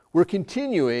We're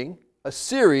continuing a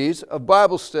series of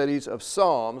Bible studies of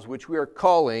Psalms, which we are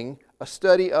calling a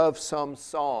study of some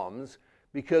Psalms,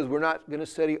 because we're not going to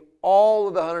study all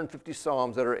of the 150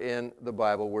 Psalms that are in the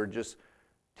Bible. We're just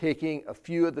taking a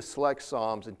few of the select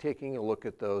Psalms and taking a look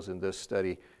at those in this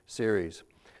study series.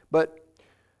 But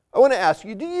I want to ask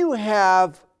you, do you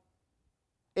have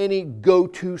any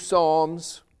go-to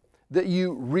Psalms that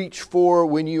you reach for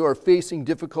when you are facing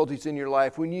difficulties in your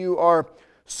life, when you are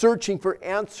searching for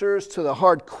answers to the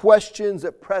hard questions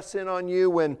that press in on you,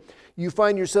 when you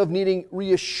find yourself needing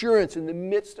reassurance in the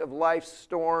midst of life's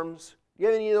storms? Do you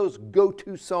have any of those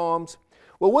go-to Psalms?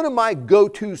 Well, one of my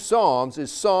go-to Psalms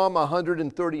is Psalm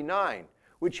 139,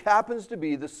 which happens to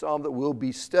be the Psalm that we'll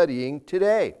be studying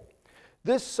today.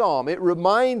 This Psalm, it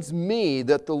reminds me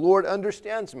that the Lord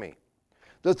understands me,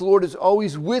 that the Lord is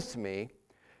always with me,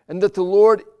 and that the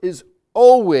Lord is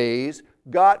always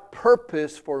got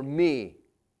purpose for me.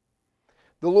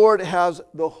 The Lord has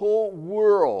the whole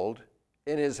world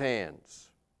in His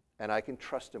hands, and I can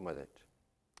trust Him with it.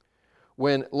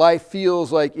 When life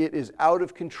feels like it is out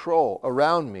of control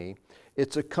around me,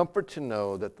 it's a comfort to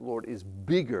know that the Lord is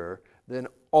bigger than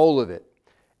all of it.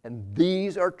 And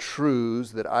these are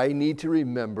truths that I need to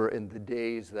remember in the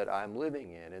days that I'm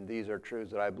living in. And these are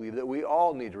truths that I believe that we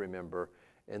all need to remember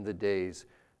in the days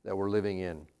that we're living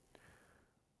in.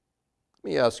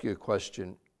 Let me ask you a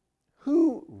question.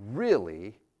 Who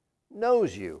really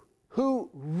knows you? Who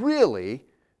really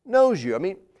knows you? I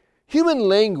mean, human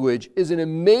language is an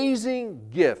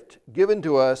amazing gift given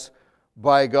to us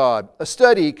by God. A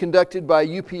study conducted by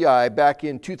UPI back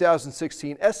in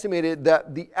 2016 estimated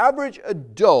that the average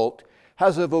adult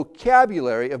has a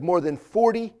vocabulary of more than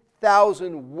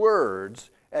 40,000 words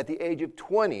at the age of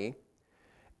 20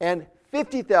 and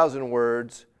 50,000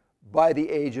 words by the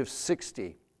age of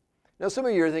 60. Now, some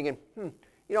of you are thinking,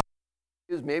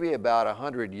 use maybe about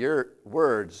 100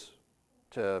 words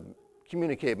to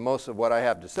communicate most of what I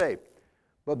have to say.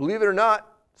 But believe it or not,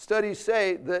 studies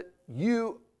say that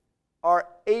you are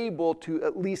able to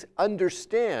at least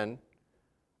understand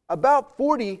about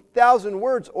 40,000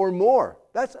 words or more.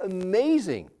 That's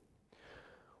amazing.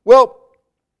 Well,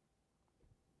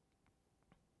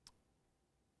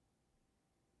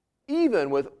 even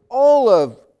with all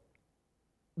of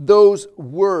those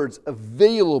words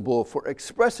available for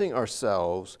expressing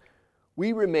ourselves,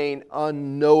 we remain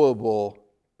unknowable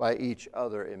by each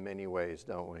other in many ways,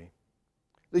 don't we?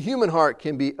 The human heart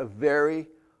can be a very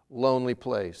lonely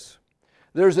place.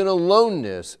 There's an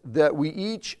aloneness that we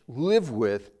each live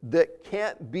with that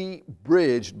can't be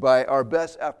bridged by our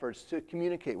best efforts to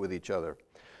communicate with each other.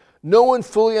 No one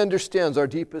fully understands our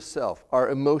deepest self, our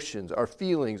emotions, our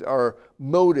feelings, our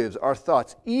motives, our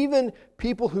thoughts. Even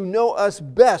people who know us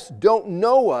best don't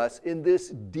know us in this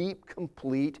deep,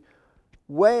 complete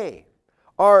way.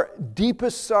 Our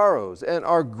deepest sorrows and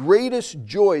our greatest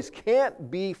joys can't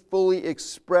be fully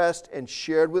expressed and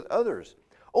shared with others.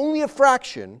 Only a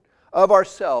fraction of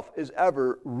ourself is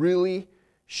ever really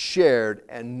shared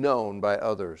and known by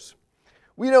others.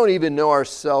 We don't even know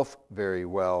ourselves very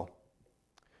well.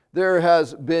 There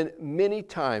has been many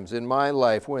times in my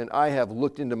life when I have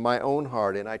looked into my own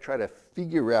heart and I try to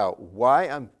figure out why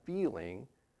I'm feeling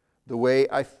the way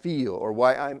I feel or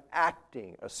why I'm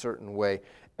acting a certain way.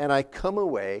 And I come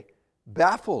away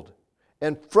baffled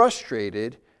and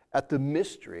frustrated at the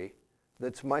mystery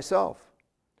that's myself.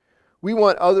 We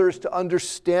want others to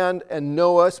understand and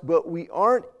know us, but we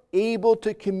aren't able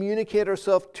to communicate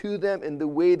ourselves to them in the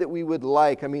way that we would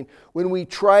like. I mean, when we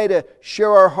try to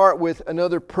share our heart with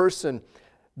another person,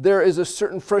 there is a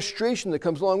certain frustration that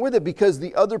comes along with it because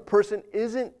the other person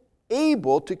isn't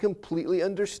able to completely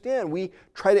understand. We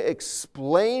try to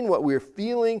explain what we're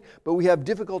feeling, but we have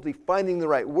difficulty finding the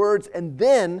right words, and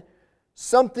then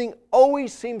something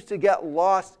always seems to get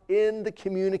lost in the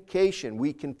communication.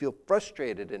 We can feel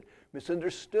frustrated and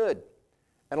misunderstood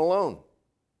and alone.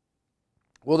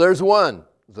 Well, there's one,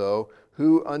 though,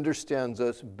 who understands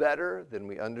us better than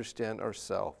we understand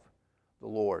ourselves, the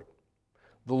Lord.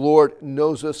 The Lord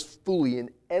knows us fully in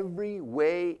every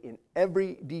way, in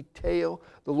every detail.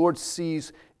 The Lord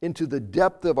sees into the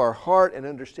depth of our heart and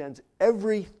understands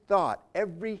every thought,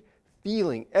 every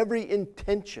feeling, every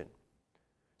intention.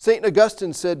 St.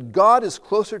 Augustine said, "God is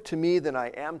closer to me than I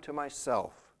am to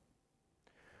myself."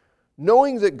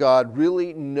 Knowing that God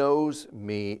really knows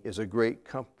me is a great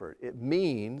comfort. It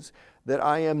means that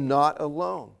I am not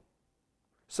alone.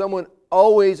 Someone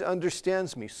always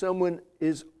understands me. Someone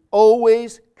is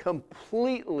always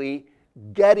completely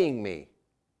getting me.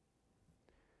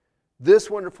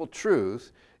 This wonderful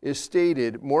truth is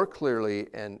stated more clearly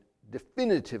and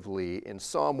definitively in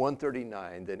Psalm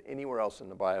 139 than anywhere else in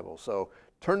the Bible. So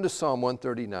Turn to Psalm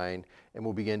 139 and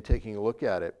we'll begin taking a look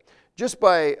at it. Just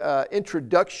by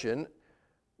introduction,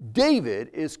 David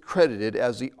is credited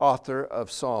as the author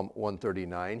of Psalm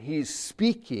 139. He's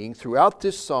speaking throughout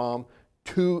this psalm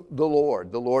to the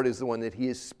Lord. The Lord is the one that he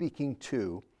is speaking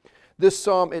to. This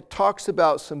psalm, it talks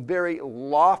about some very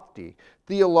lofty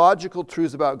theological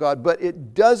truths about God, but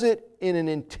it does it in an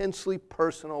intensely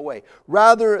personal way.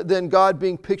 Rather than God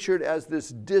being pictured as this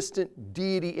distant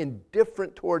deity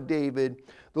indifferent toward David,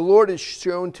 the Lord is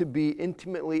shown to be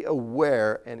intimately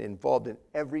aware and involved in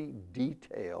every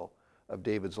detail of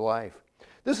David's life.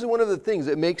 This is one of the things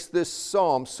that makes this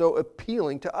psalm so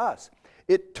appealing to us.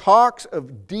 It talks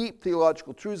of deep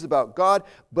theological truths about God,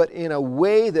 but in a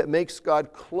way that makes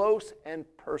God close and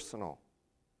personal.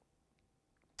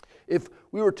 If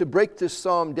we were to break this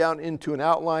psalm down into an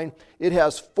outline, it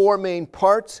has 4 main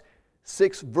parts,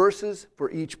 6 verses for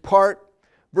each part.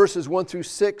 Verses 1 through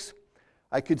 6,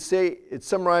 I could say it's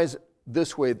summarized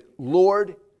this way: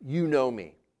 Lord, you know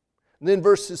me. And then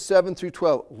verses 7 through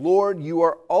 12, Lord, you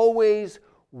are always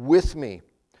with me.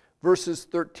 Verses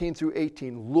 13 through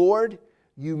 18, Lord,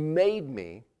 you made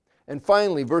me. And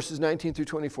finally, verses 19 through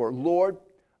 24, Lord,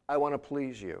 I want to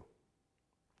please you.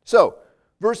 So,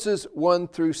 verses 1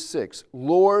 through 6,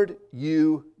 Lord,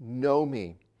 you know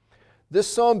me. This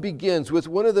psalm begins with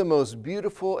one of the most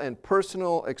beautiful and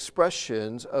personal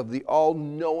expressions of the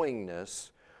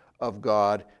all-knowingness of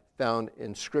God found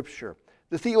in Scripture.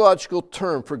 The theological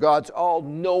term for God's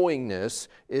all-knowingness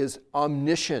is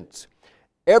omniscience.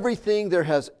 Everything there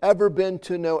has ever been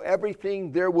to know,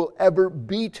 everything there will ever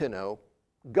be to know,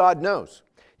 God knows.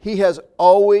 He has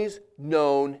always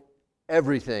known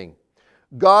everything.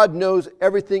 God knows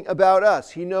everything about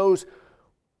us. He knows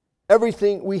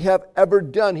everything we have ever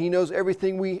done. He knows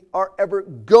everything we are ever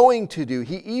going to do.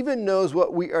 He even knows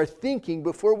what we are thinking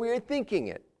before we are thinking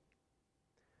it.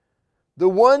 The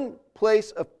one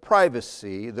place of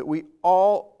privacy that we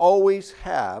all always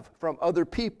have from other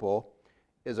people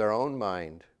is our own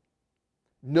mind.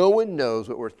 No one knows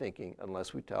what we're thinking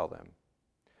unless we tell them.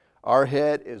 Our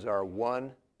head is our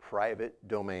one private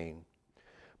domain.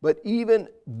 But even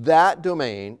that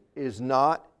domain is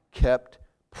not kept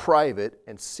private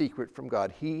and secret from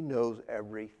God. He knows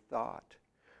every thought.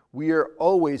 We are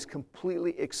always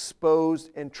completely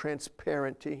exposed and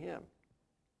transparent to Him.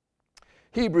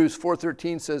 Hebrews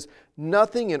 4:13 says,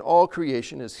 nothing in all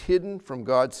creation is hidden from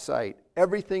God's sight.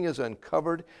 Everything is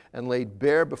uncovered and laid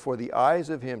bare before the eyes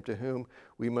of Him to whom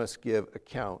we must give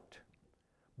account.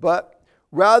 But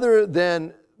rather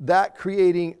than that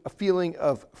creating a feeling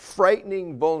of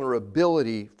frightening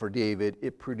vulnerability for David,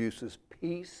 it produces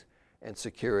peace and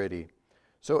security.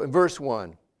 So in verse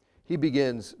 1, he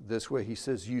begins this way. He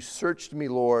says, you searched me,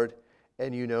 Lord,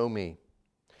 and you know me.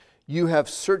 You have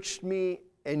searched me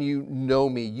and you know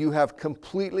me. You have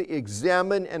completely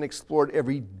examined and explored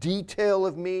every detail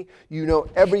of me. You know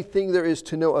everything there is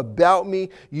to know about me.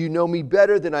 You know me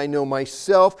better than I know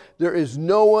myself. There is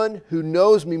no one who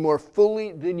knows me more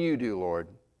fully than you do, Lord.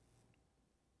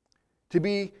 To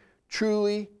be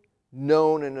truly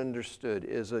known and understood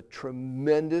is a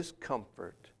tremendous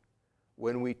comfort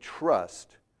when we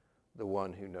trust the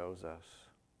one who knows us.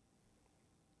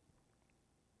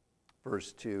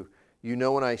 Verse 2, you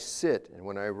know when I sit and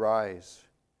when I rise.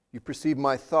 You perceive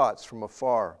my thoughts from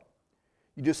afar.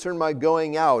 You discern my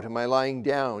going out and my lying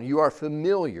down. You are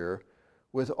familiar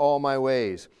with all my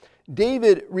ways.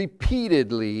 David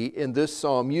repeatedly in this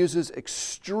psalm uses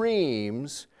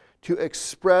extremes to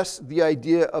express the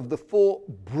idea of the full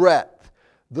breadth,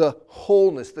 the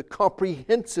wholeness, the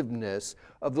comprehensiveness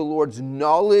of the Lord's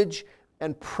knowledge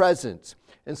and presence.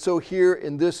 And so here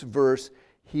in this verse,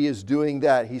 he is doing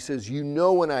that. He says, you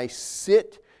know when I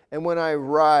sit and when I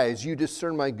rise. You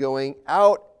discern my going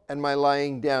out and my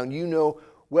lying down. You know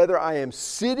whether I am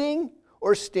sitting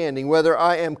or standing, whether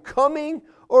I am coming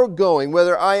or going,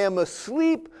 whether I am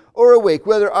asleep or awake,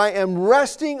 whether I am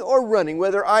resting or running,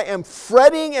 whether I am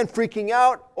fretting and freaking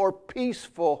out or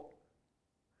peaceful.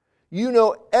 You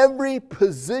know every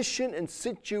position and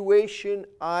situation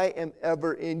I am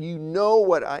ever in. You know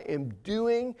what I am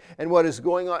doing and what is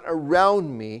going on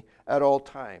around me at all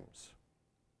times.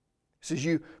 He says,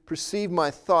 you perceive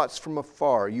my thoughts from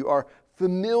afar. You are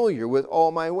familiar with all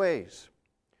my ways.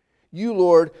 You,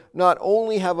 Lord, not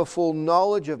only have a full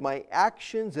knowledge of my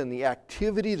actions and the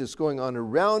activity that's going on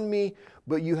around me,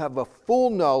 but you have a full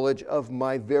knowledge of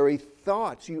my very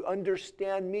thoughts. You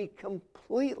understand me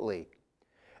completely.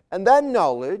 And that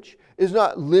knowledge is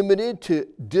not limited to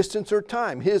distance or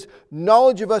time. His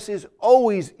knowledge of us is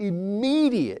always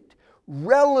immediate,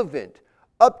 relevant,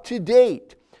 up to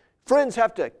date. Friends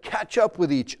have to catch up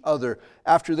with each other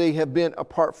after they have been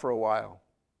apart for a while.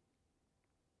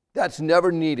 That's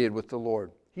never needed with the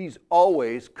Lord. He's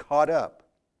always caught up,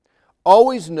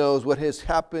 always knows what has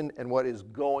happened and what is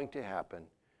going to happen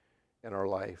in our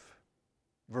life.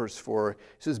 Verse 4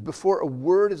 says, before a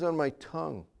word is on my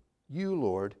tongue, you,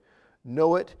 Lord,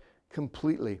 know it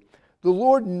completely. The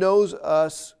Lord knows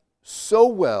us so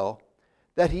well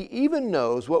that He even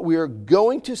knows what we are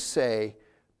going to say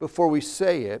before we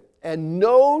say it, and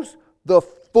knows the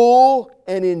full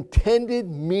and intended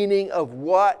meaning of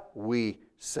what we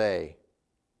say.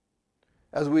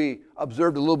 As we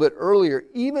observed a little bit earlier,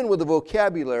 even with a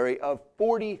vocabulary of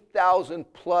 40,000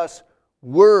 plus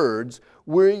words,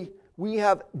 we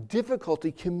have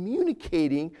difficulty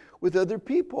communicating with other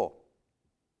people.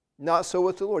 Not so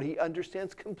with the Lord. He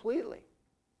understands completely.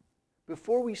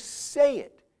 Before we say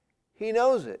it, He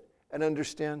knows it and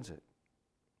understands it.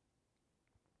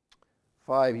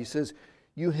 5, he says,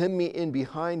 you hem me in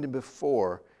behind and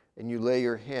before, and you lay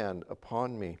your hand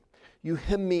upon me. You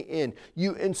hem me in.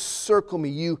 You encircle me.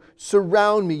 You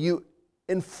surround me. You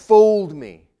enfold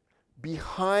me.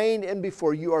 Behind and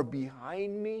before. You are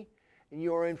behind me and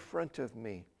you are in front of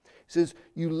me. He says,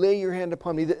 you lay your hand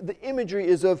upon me. The imagery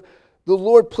is of the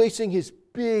Lord placing His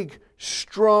big,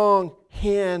 strong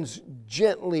hands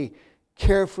gently,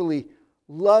 carefully,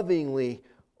 lovingly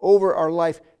over our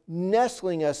life,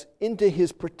 nestling us into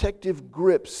His protective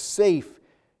grip, safe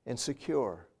and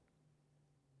secure.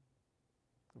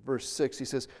 Verse 6, he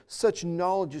says, such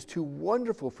knowledge is too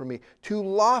wonderful for me, too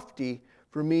lofty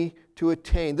for me to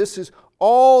attain. This is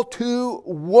all too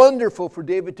wonderful for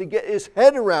David to get his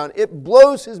head around. It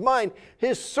blows his mind.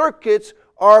 His circuits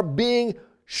are being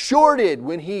shorted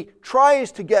when he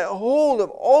tries to get hold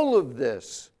of all of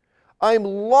this. I'm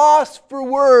lost for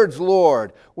words,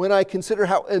 Lord, when I consider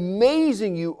how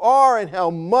amazing you are and how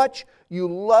much you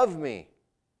love me.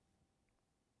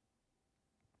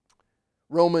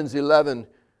 Romans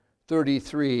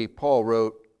 11:33, Paul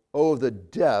wrote, oh, the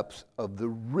depths of the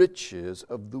riches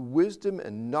of the wisdom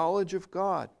and knowledge of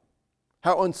God.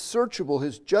 How unsearchable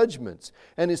His judgments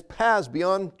and His paths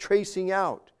beyond tracing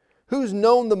out. Who's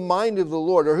known the mind of the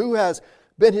Lord, or who has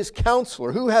been His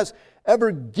counselor? Who has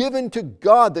ever given to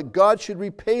God that God should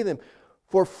repay them?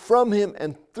 For from Him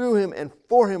and through Him and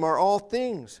for Him are all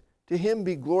things. To Him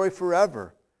be glory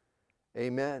forever.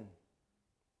 Amen.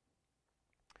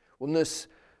 Well, in this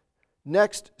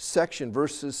next section,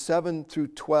 verses 7 through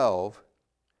 12,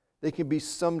 they can be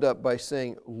summed up by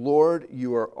saying, Lord,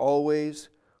 you are always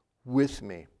with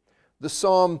me. The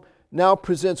psalm now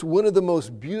presents one of the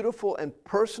most beautiful and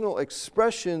personal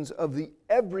expressions of the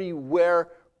everywhere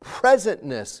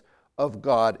presentness of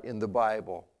God in the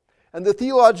Bible. And the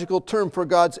theological term for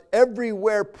God's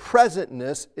everywhere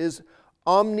presentness is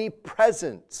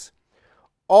omnipresence.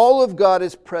 All of God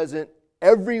is present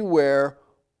everywhere,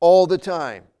 all the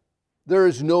time. There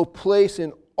is no place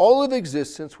in all of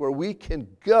existence where we can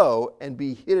go and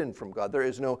be hidden from God. There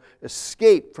is no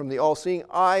escape from the all-seeing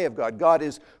eye of God. God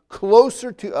is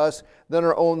closer to us than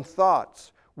our own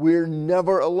thoughts. We're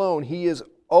never alone. He is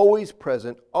always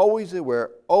present, always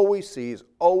aware, always sees,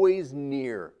 always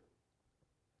near.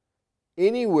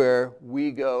 Anywhere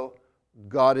we go,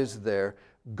 God is there.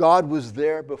 God was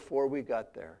there before we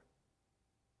got there.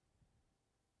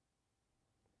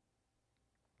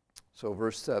 So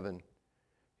verse 7,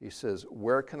 he says,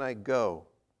 where can I go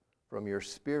from your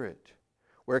spirit?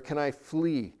 Where can I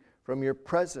flee from your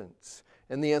presence?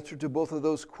 And the answer to both of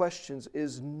those questions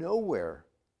is nowhere.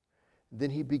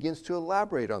 Then he begins to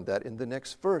elaborate on that in the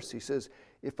next verse. He says,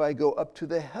 if I go up to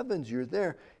the heavens, you're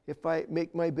there. If I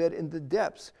make my bed in the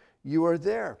depths, you are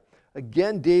there.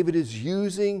 Again, David is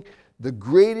using the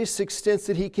greatest extent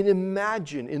that he can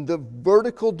imagine in the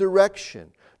vertical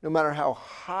direction. No matter how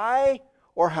high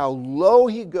or how low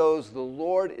he goes, the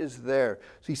Lord is there.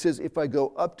 So he says, if I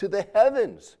go up to the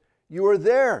heavens, you are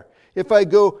there. If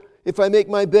I make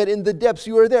my bed in the depths,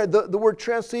 you are there. The word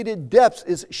translated depths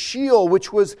is Sheol,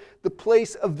 which was the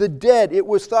place of the dead. It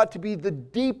was thought to be the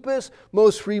deepest,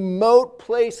 most remote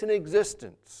place in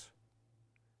existence.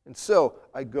 And so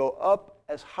I go up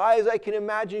as high as I can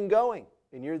imagine going,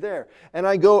 and you're there. And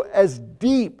I go as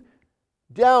deep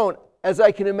down as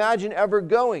I can imagine ever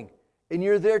going, and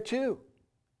you're there too.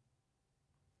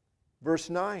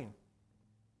 Verse 9,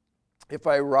 if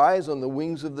I rise on the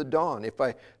wings of the dawn, if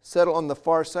I settle on the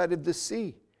far side of the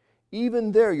sea,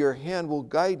 even there your hand will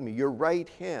guide me, your right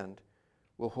hand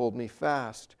will hold me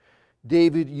fast.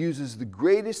 David uses the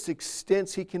greatest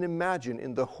extents he can imagine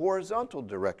in the horizontal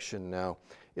direction now.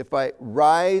 If I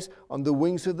rise on the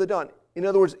wings of the dawn. In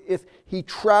other words, if he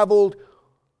traveled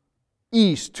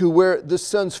east to where the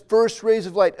sun's first rays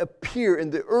of light appear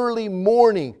in the early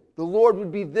morning, the Lord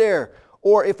would be there.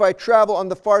 Or if I travel on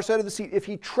the far side of the sea, if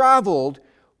he traveled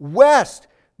west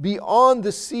beyond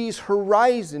the sea's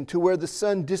horizon to where the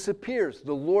sun disappears,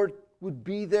 the Lord would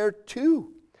be there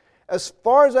too. As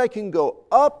far as I can go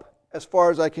up, as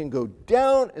far as I can go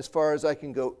down, as far as I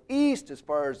can go east, as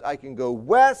far as I can go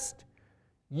west,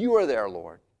 you are there,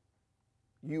 Lord.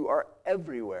 You are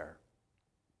everywhere.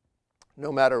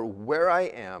 No matter where I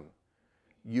am,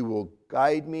 you will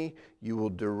guide me, you will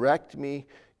direct me,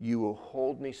 you will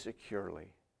hold me securely.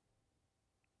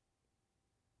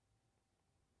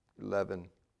 11.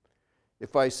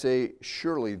 If I say,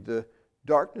 surely the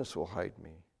darkness will hide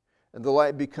me, and the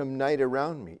light become night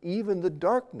around me, even the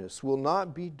darkness will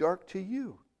not be dark to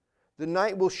you. The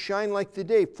night will shine like the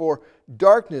day, for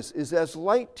darkness is as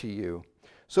light to you.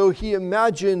 So he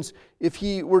imagines if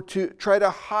he were to try to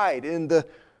hide in the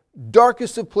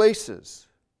darkest of places,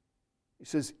 he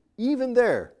says, even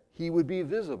there, he would be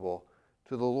visible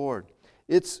to the Lord.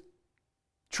 It's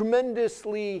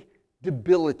tremendously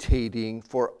debilitating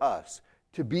for us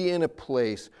to be in a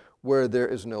place where there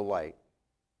is no light.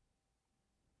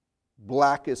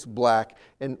 Black is black,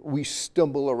 and we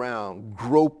stumble around,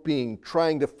 groping,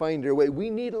 trying to find our way. We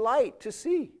need light to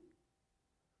see.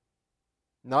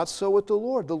 Not so with the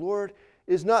Lord. The Lord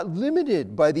is not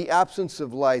limited by the absence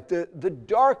of light. The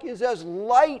dark is as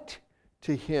light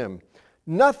to him.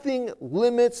 Nothing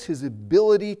limits his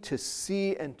ability to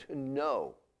see and to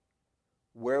know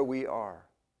where we are.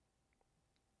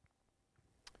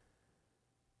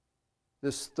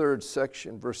 This third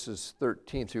section, verses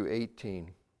 13 through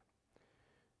 18,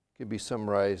 could be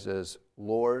summarized as,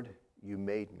 Lord, you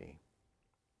made me.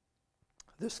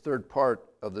 This third part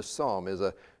of the psalm is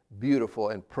a beautiful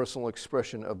and personal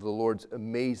expression of the Lord's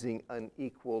amazing,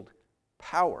 unequaled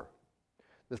power.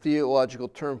 The theological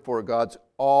term for God's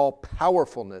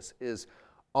all-powerfulness is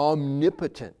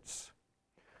omnipotence.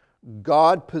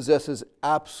 God possesses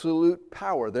absolute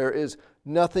power. There is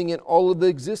nothing in all of the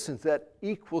existence that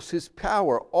equals his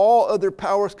power. All other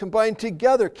powers combined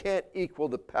together can't equal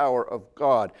the power of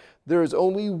God. There is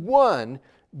only one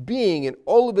being in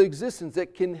all of existence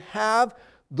that can have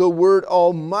the word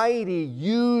Almighty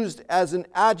used as an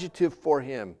adjective for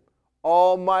him.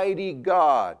 Almighty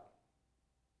God.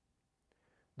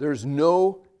 There's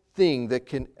no thing that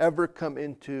can ever come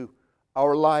into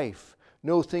our life,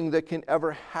 no thing that can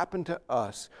ever happen to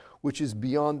us, which is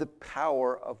beyond the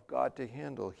power of God to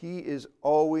handle. He is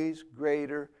always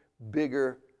greater,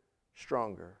 bigger,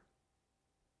 stronger.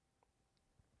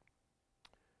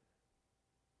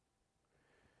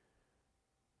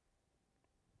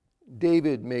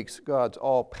 David makes God's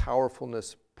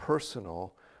all-powerfulness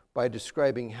personal by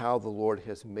describing how the Lord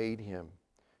has made him.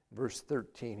 Verse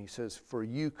 13, he says, "For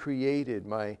you created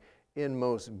my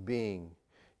inmost being.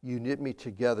 You knit me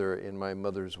together in my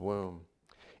mother's womb."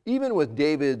 Even with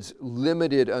David's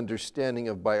limited understanding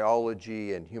of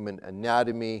biology and human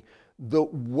anatomy, the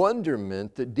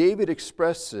wonderment that David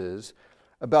expresses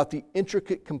about the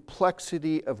intricate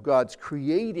complexity of God's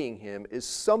creating him is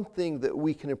something that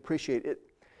we can appreciate.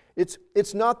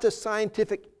 It's not the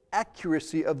scientific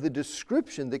accuracy of the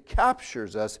description that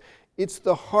captures us. It's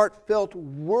the heartfelt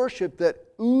worship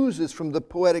that oozes from the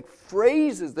poetic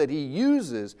phrases that he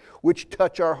uses, which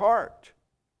touch our heart.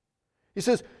 He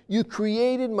says, "You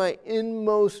created my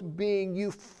inmost being.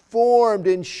 You formed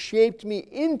and shaped me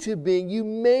into being.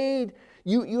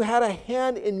 You had a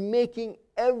hand in making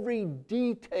every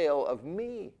detail of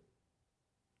me.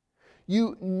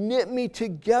 You knit me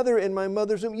together in my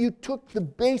mother's womb. You took the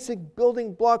basic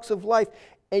building blocks of life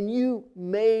and you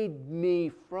made me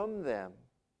from them.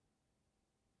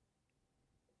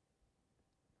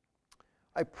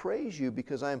 I praise you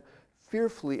because I am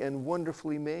fearfully and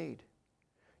wonderfully made.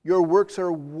 Your works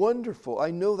are wonderful.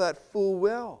 I know that full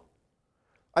well.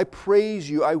 I praise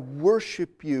you. I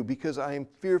worship you because I am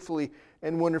fearfully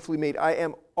and wonderfully made. I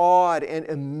am awed and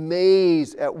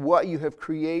amazed at what you have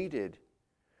created.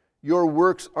 Your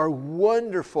works are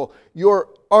wonderful. Your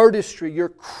artistry, your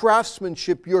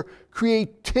craftsmanship, your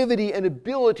creativity and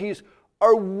abilities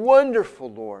are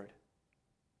wonderful, Lord.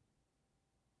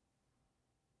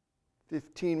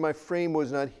 15, my frame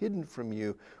was not hidden from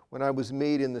you when I was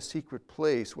made in the secret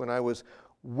place, when I was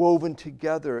woven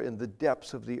together in the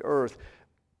depths of the earth.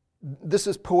 This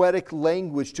is poetic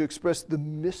language to express the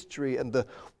mystery and the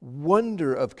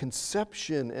wonder of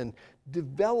conception and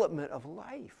development of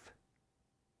life.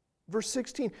 Verse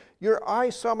 16, your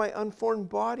eyes saw my unformed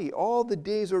body. All the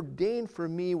days ordained for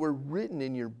me were written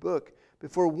in your book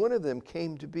before one of them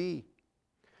came to be.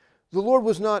 The Lord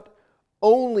was not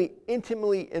only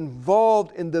intimately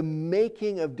involved in the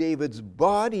making of David's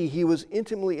body, he was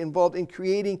intimately involved in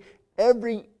creating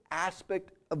every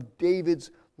aspect of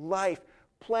David's life,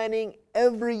 planning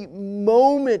every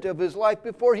moment of his life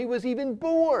before he was even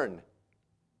born.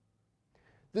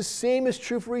 The same is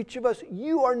true for each of us.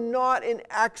 You are not an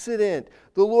accident.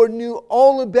 The Lord knew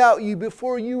all about you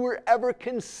before you were ever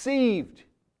conceived.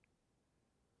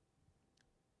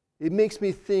 It makes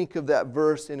me think of that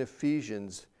verse in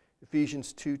Ephesians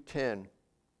 2:10.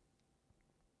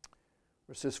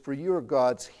 Where it says, "For you are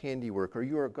God's handiwork," or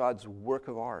you are God's work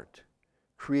of art,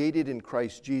 created in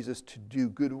Christ Jesus to do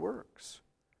good works,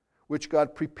 which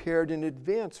God prepared in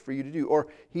advance for you to do,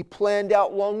 or He planned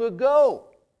out long ago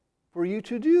for you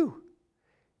to do.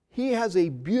 He has a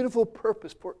beautiful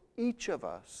purpose for each of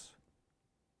us.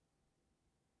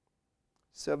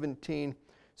 17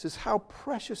 says, "How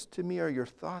precious to me are your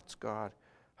thoughts, God.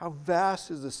 How vast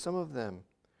is the sum of them.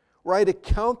 Were I to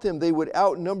count them, they would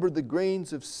outnumber the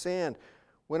grains of sand.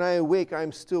 When I awake, I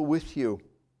am still with you."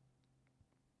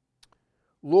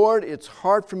 Lord, it's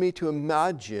hard for me to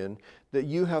imagine that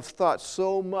you have thought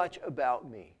so much about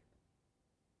me.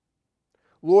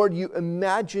 Lord, you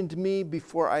imagined me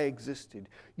before I existed.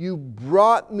 You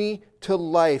brought me to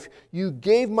life. You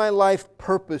gave my life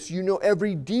purpose. You know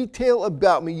every detail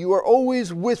about me. You are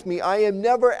always with me. I am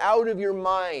never out of your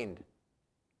mind.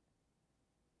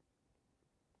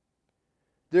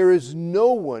 There is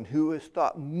no one who has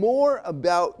thought more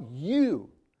about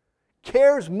you,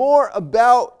 cares more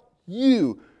about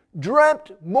you,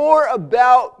 dreamt more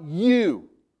about you,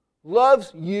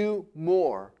 loves you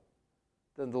more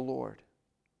than the Lord.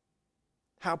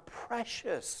 How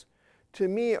precious to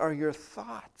me are your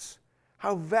thoughts.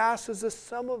 How vast is the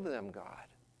sum of them, God.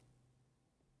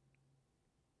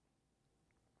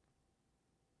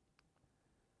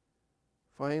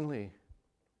 Finally,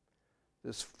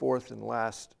 this fourth and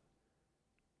last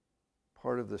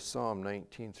part of the Psalm,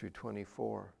 19 through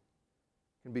 24,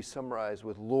 can be summarized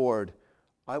with, "Lord,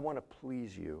 I want to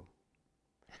please you."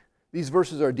 These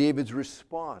verses are David's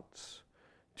response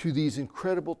to these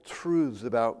incredible truths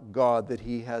about God that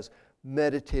he has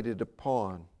meditated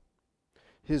upon.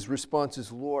 His response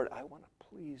is, "Lord, I want to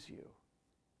please you."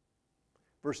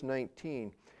 Verse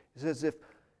 19, it says,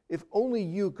 if only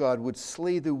you, God, would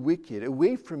slay the wicked.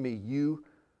 Away from me, you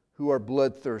who are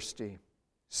bloodthirsty.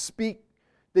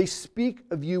 They speak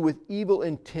of you with evil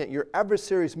intent. Your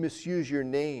adversaries misuse your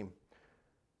name.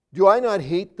 Do I not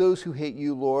hate those who hate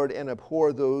you, Lord, and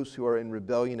abhor those who are in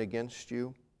rebellion against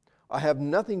you? I have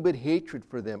nothing but hatred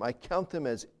for them. I count them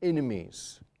as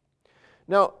enemies.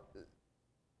 Now,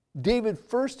 David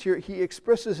first here, he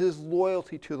expresses his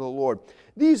loyalty to the Lord.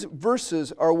 These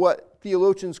verses are what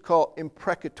theologians call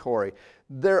imprecatory.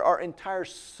 There are entire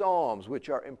psalms which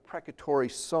are imprecatory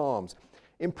psalms.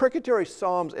 Imprecatory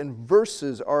psalms and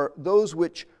verses are those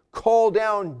which call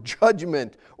down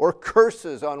judgment or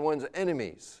curses on one's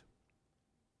enemies.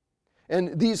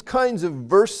 And these kinds of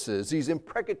verses, these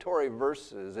imprecatory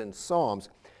verses and psalms,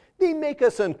 they make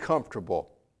us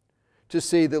uncomfortable, to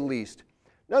say the least.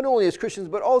 Not only as Christians,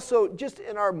 but also just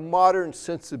in our modern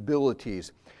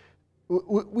sensibilities.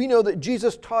 We know that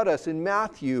Jesus taught us in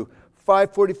Matthew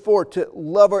 5:44 to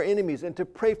love our enemies and to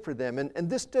pray for them. And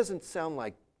this doesn't sound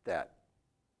like that,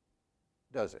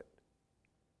 does it?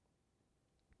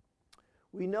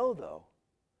 We know, though,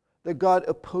 that God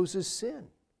opposes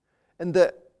sin and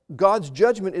that God's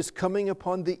judgment is coming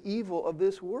upon the evil of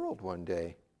this world one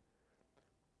day.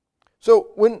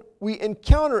 So when we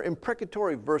encounter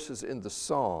imprecatory verses in the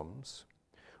Psalms,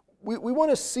 we want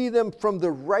to see them from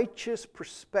the righteous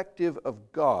perspective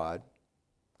of God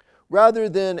rather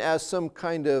than as some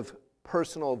kind of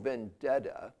personal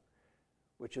vendetta,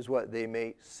 which is what they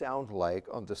may sound like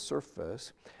on the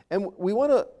surface. And we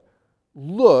want to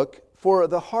look for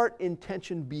the heart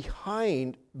intention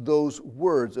behind those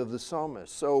words of the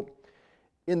psalmist. So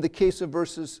in the case of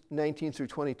verses 19 through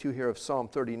 22 here of Psalm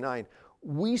 39,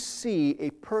 we see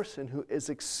a person who is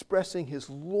expressing his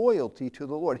loyalty to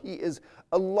the Lord. He is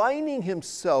aligning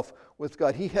himself with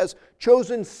God. He has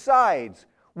chosen sides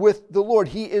with the Lord.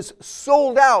 He is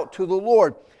sold out to the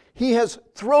Lord. He has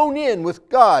thrown in with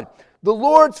God. The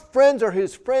Lord's friends are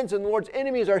his friends, and the Lord's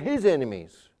enemies are his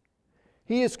enemies.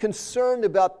 He is concerned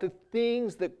about the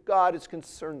things that God is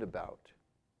concerned about.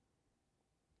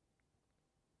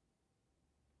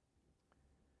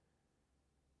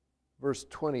 Verse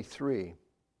 23,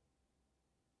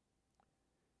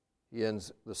 he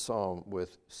ends the psalm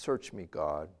with, "Search me,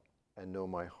 God, and know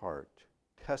my heart.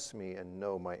 Test me and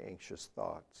know my anxious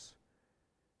thoughts.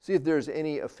 See if there is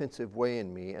any offensive way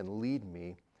in me, and lead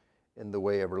me in the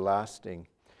way everlasting."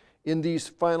 In these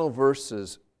final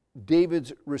verses,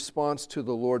 David's response to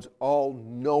the Lord's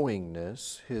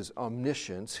all-knowingness, his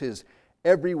omniscience, his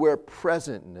everywhere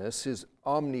presentness, his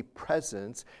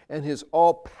omnipresence, and his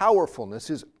all-powerfulness,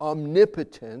 his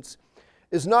omnipotence,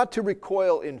 is not to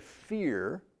recoil in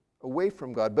fear away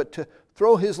from God, but to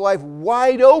throw his life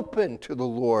wide open to the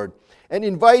Lord and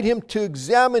invite him to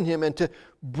examine him and to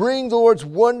bring the Lord's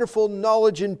wonderful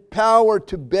knowledge and power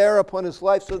to bear upon his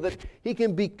life so that he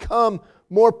can become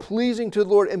more pleasing to the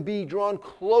Lord and be drawn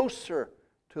closer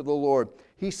to the Lord.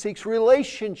 He seeks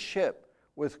relationship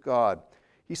with God.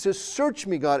 He says, "Search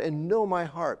me, God, and know my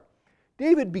heart."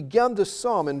 David began the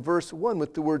psalm in verse 1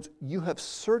 with the words, "You have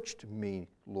searched me,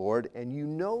 Lord, and you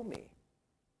know me."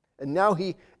 And now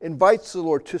he invites the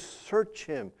Lord to search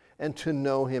him and to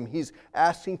know him. He's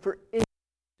asking for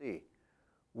intimacy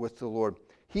with the Lord.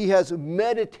 He has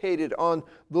meditated on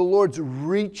the Lord's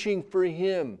reaching for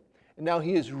him. And now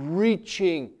he is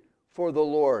reaching for the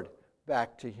Lord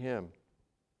back to him.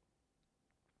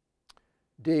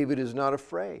 David is not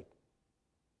afraid.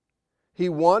 He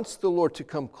wants the Lord to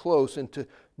come close and to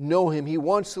know him. He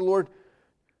wants the Lord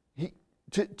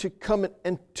to come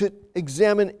and to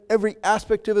examine every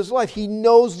aspect of his life. He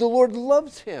knows the Lord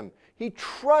loves him. He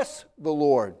trusts the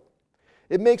Lord.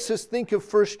 It makes us think of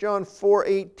 1 John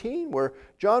 4:18, where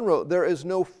John wrote, "There is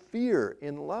no fear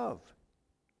in love,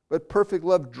 but perfect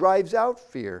love drives out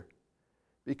fear,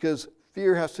 because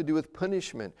fear has to do with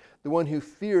punishment. The one who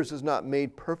fears is not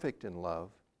made perfect in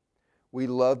love. We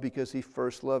love because he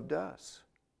first loved us."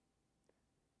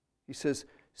 He says,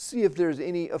 "See if there's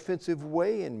any offensive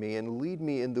way in me and lead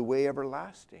me in the way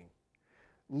everlasting."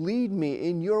 Lead me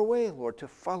in your way, Lord, to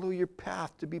follow your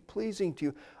path, to be pleasing to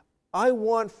you. I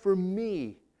want for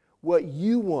me what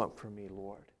you want for me,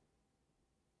 Lord.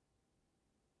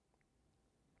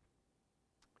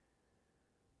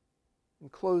 In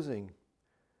closing,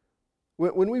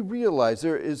 when we realize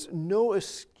there is no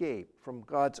escape from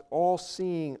God's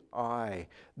all-seeing eye,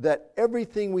 that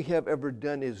everything we have ever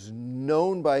done is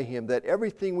known by him, that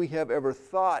everything we have ever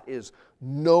thought is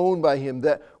known by him,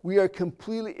 that we are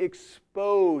completely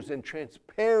exposed and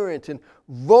transparent and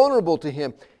vulnerable to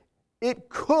him, it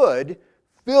could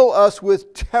fill us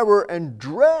with terror and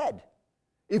dread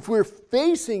if we're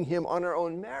facing him on our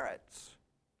own merits.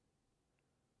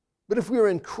 But if we are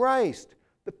in Christ,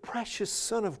 the precious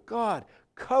Son of God,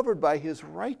 covered by his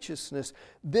righteousness,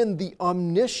 then the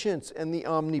omniscience and the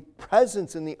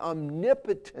omnipresence and the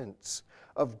omnipotence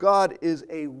of God is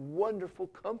a wonderful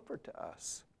comfort to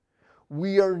us.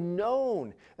 We are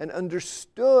known and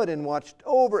understood and watched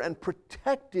over and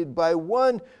protected by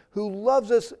one who loves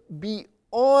us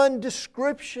beyond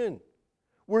description.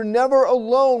 We're never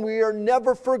alone. We are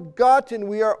never forgotten.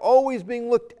 We are always being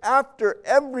looked after.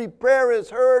 Every prayer is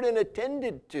heard and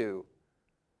attended to.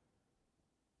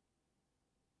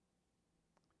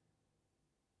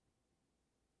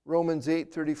 Romans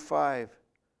 8:35,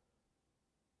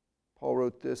 Paul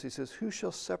wrote this. He says, "Who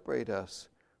shall separate us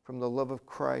from the love of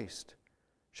Christ?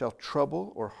 Shall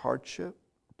trouble or hardship,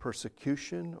 or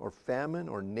persecution or famine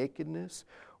or nakedness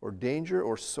or danger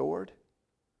or sword?"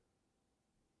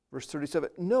 Verse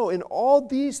 37, "No, in all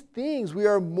these things we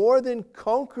are more than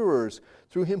conquerors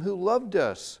through him who loved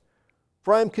us.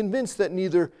 For I am convinced that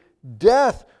neither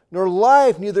death nor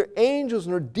life, neither angels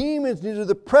nor demons, neither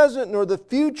the present nor the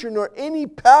future, nor any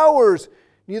powers,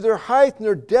 neither height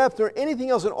nor depth, nor anything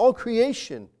else in all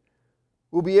creation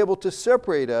will be able to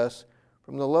separate us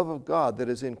from the love of God that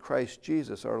is in Christ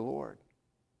Jesus our Lord."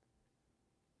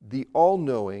 The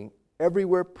all-knowing,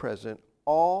 everywhere present,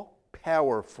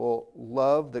 all-powerful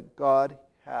love that God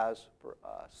has for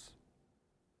us.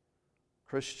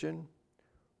 Christian,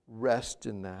 rest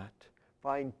in that.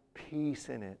 Find peace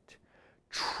in it.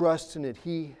 Trust in it.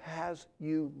 He has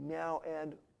you now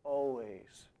and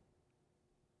always.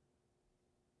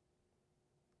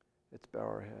 Let's bow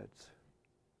our heads.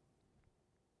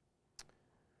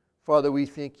 Father, we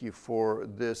thank you for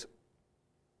this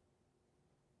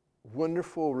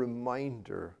wonderful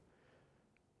reminder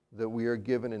that we are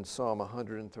given in Psalm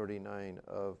 139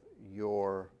 of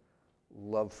your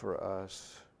love for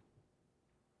us.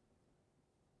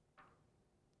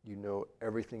 You know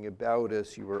everything about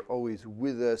us. You are always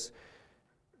with us.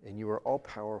 And you are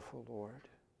all-powerful, Lord.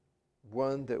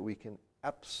 One that we can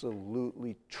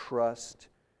absolutely trust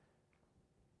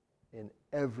in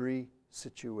every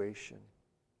situation.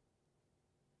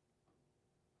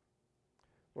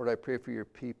 Lord, I pray for your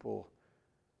people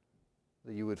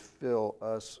that you would fill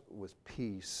us with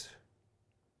peace,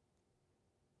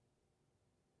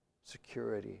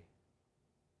 security,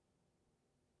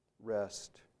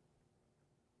 rest,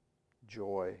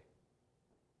 joy.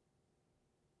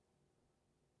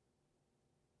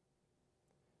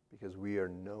 Because we are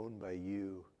known by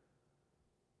you,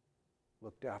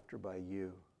 looked after by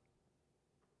you,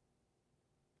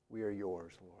 We are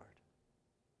yours, Lord.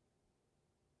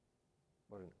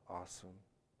 What an awesome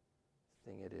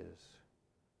thing it is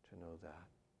to know that.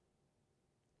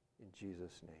 In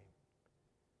Jesus'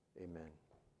 name, amen.